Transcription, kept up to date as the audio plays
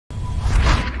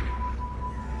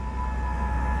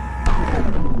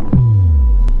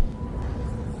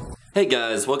Hey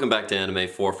guys, welcome back to Anime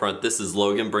Forefront. This is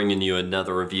Logan bringing you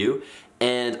another review,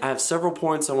 and I have several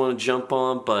points I want to jump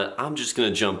on, but I'm just going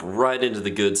to jump right into the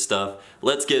good stuff.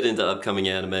 Let's get into upcoming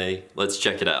anime. Let's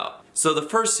check it out. So the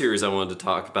first series I wanted to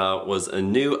talk about was a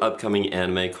new upcoming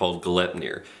anime called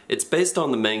Gleipnir. It's based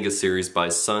on the manga series by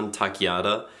Sun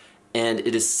Takayada, and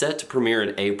it is set to premiere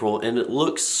in April, and it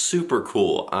looks super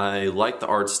cool. I like the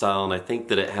art style, and I think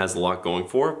that it has a lot going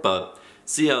for it, but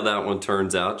see how that one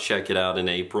turns out. Check it out in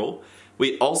April.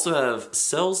 We also have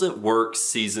Cells at Work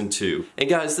Season 2. And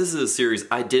guys, this is a series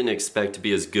I didn't expect to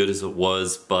be as good as it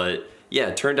was, but yeah,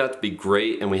 it turned out to be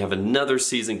great, and we have another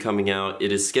season coming out.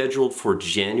 It is scheduled for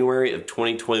January of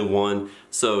 2021,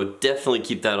 so definitely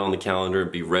keep that on the calendar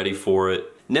and be ready for it.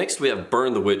 Next we have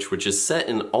Burn the Witch, which is set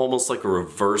in almost like a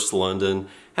reverse London.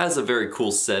 Has a very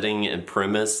cool setting and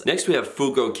premise. Next we have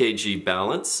Fugo Keiji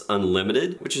Balance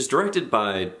Unlimited, which is directed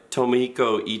by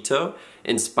Tomohiko Ito,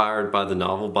 inspired by the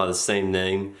novel by the same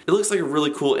name. It looks like a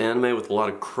really cool anime with a lot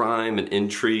of crime and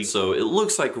intrigue, so it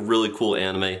looks like a really cool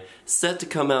anime. Set to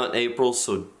come out in April,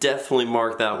 so definitely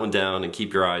mark that one down and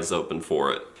keep your eyes open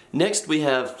for it. Next we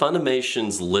have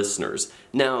Funimation's Listeners.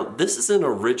 Now this is an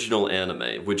original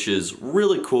anime, which is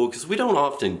really cool because we don't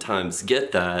oftentimes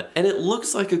get that, and it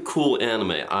looks like a cool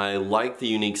anime. I like the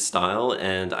unique style,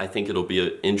 and I think it'll be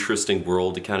an interesting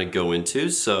world to kind of go into,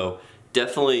 so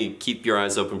definitely keep your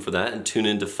eyes open for that and tune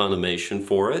into Funimation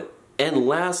for it. And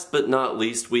last but not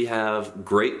least we have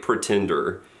Great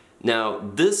Pretender. Now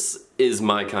this is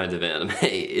my kind of anime.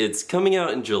 It's coming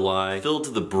out in July, filled to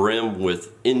the brim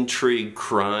with intrigue,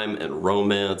 crime, and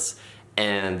romance,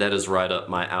 and that is right up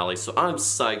my alley. So I'm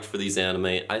psyched for these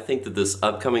anime. I think that this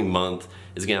upcoming month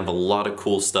is gonna have a lot of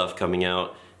cool stuff coming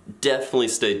out. Definitely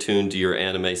stay tuned to your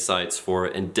anime sites for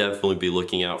it, and definitely be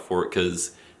looking out for it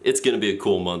because it's gonna be a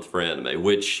cool month for anime,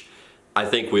 which I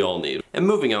think we all need. And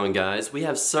moving on guys, we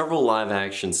have several live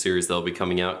action series that'll be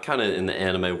coming out kind of in the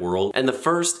anime world. And the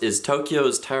first is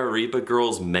Tokyo's Tairiba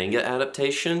Girls manga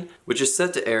adaptation, which is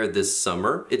set to air this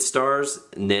summer. It stars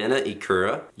Nana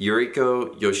Ikura,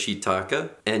 Yuriko Yoshitaka,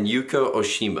 and Yuko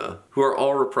Oshima, who are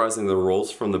all reprising their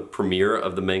roles from the premiere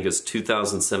of the manga's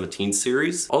 2017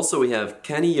 series. Also we have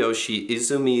Kaniyoshi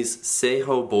Izumi's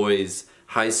Seiho Boys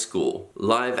High School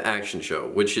live action show,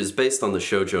 which is based on the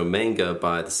shoujo manga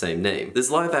by the same name. This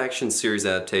live action series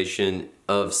adaptation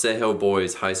of Seiho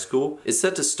Boys High School is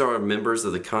set to star members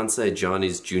of the Kansai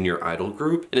Johnny's Junior Idol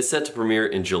group, and it's set to premiere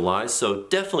in July, so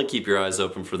definitely keep your eyes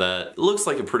open for that. It looks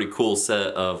like a pretty cool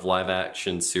set of live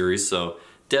action series, so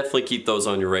definitely keep those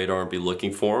on your radar and be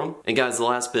looking for them. And guys, the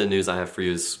last bit of news I have for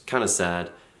you is kind of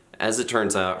sad. As it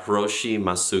turns out, Hiroshi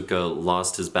Masuoka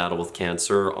lost his battle with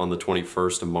cancer on the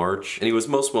 21st of March, and he was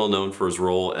most well known for his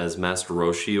role as Master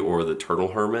Roshi, or the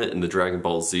Turtle Hermit, in the Dragon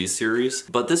Ball Z series.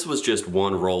 But this was just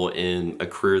one role in a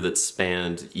career that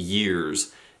spanned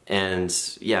years. And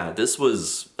yeah, this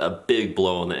was a big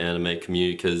blow on the anime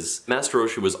community because Master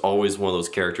Roshi was always one of those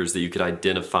characters that you could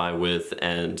identify with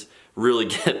and really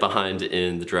get behind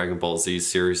in the Dragon Ball Z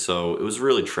series, so it was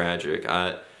really tragic.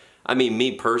 I mean,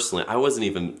 me personally, I wasn't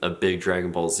even a big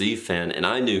Dragon Ball Z fan, and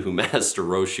I knew who Master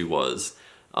Roshi was.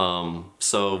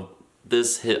 So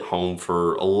this hit home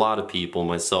for a lot of people,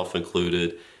 myself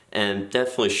included, and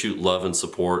definitely shoot love and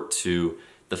support to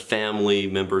the family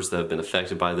members that have been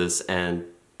affected by this, and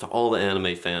to all the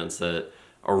anime fans that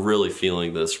are really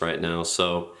feeling this right now.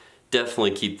 So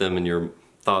definitely keep them in your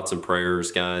thoughts and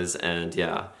prayers, guys, and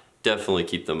yeah, definitely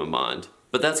keep them in mind.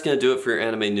 But that's going to do it for your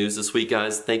anime news this week,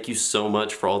 guys. Thank you so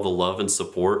much for all the love and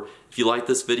support. If you like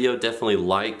this video, definitely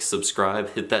like,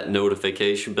 subscribe, hit that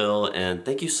notification bell, and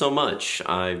thank you so much.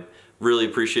 I really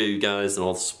appreciate you guys and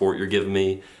all the support you're giving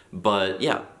me. But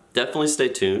yeah, definitely stay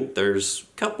tuned. There's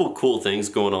a couple cool things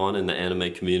going on in the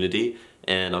anime community,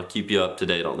 and I'll keep you up to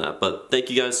date on that. But thank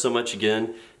you guys so much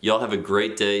again. Y'all have a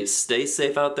great day. Stay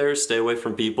safe out there. Stay away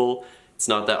from people. It's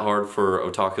not that hard for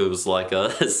otakus like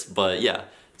us, but yeah.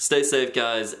 Stay safe,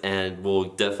 guys, and we'll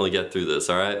definitely get through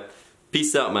this, alright?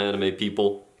 Peace out, my anime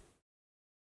people.